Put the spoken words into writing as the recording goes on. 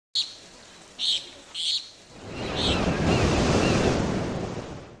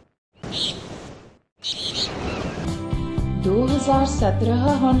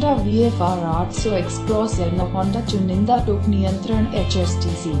2017 Honda Vfr800x क्रॉसरनर Honda चुनिंदा टोक नियंत्रण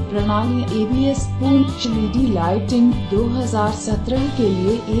HSTC प्रणाली ABS पूर्ण LED लाइटिंग 2017 के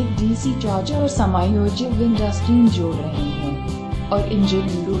लिए एक DC चार्जर और समायोज्य विंडो स्क्रीन जोड़ रहे हैं और इंजन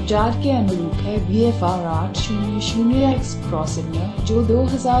यूरो 4 के अनुरूप है। Vfr800x क्रॉसरनर जो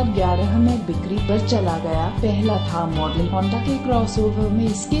 2011 में बिक्री पर चला गया पहला था मॉडल होंडा के क्रॉसओवर में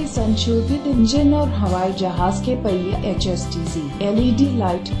इसके संशोधित इंजन और हवाई जहाज के पहिए HSTC LED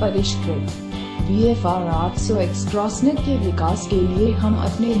लाइट परिष्कृत। Vfr800x क्रॉसरनर के विकास के लिए हम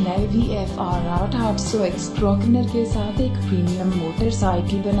अपने नए Vfr800x क्रॉसरनर के साथ एक प्रीमियम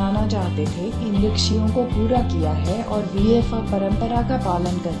मोटरसाइकिल बनाना चाहते थे। इन लक्ष्यों को पूरा किया है और Vfr परंपरा का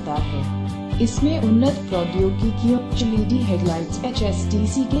पालन करता है। इसमें उन्नत प्रौद्योगिकियों LED हेडलाइट्स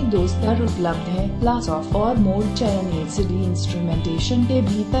HSTC के 2 स्तर उपलब्ध हैं। क्लास ऑफ और मोड चयन LCD इंस्ट्रूमेंटेशन के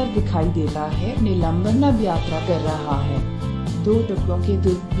भीतर दिखाई देता है। निलंबन अब यात्रा कर रहा है। 2 टुकड़ों के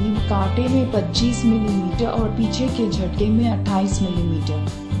दूरबीन कांटे में 25 मिलीमीटर और पीछे के झटके में 28 मिलीमीटर।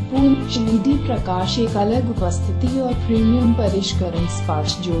 पूर्ण LED प्रकाश एक अलग उपस्थिति और प्रीमियम परिष्करण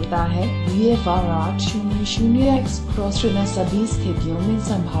स्पर्श जोड़ता है। Vfr800x क्रॉसरनर सभी स्थितियों में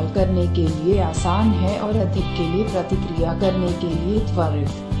संभाल करने के लिए आसान है और अधिक के लिए प्रतिक्रिया करने के लिए त्वरित।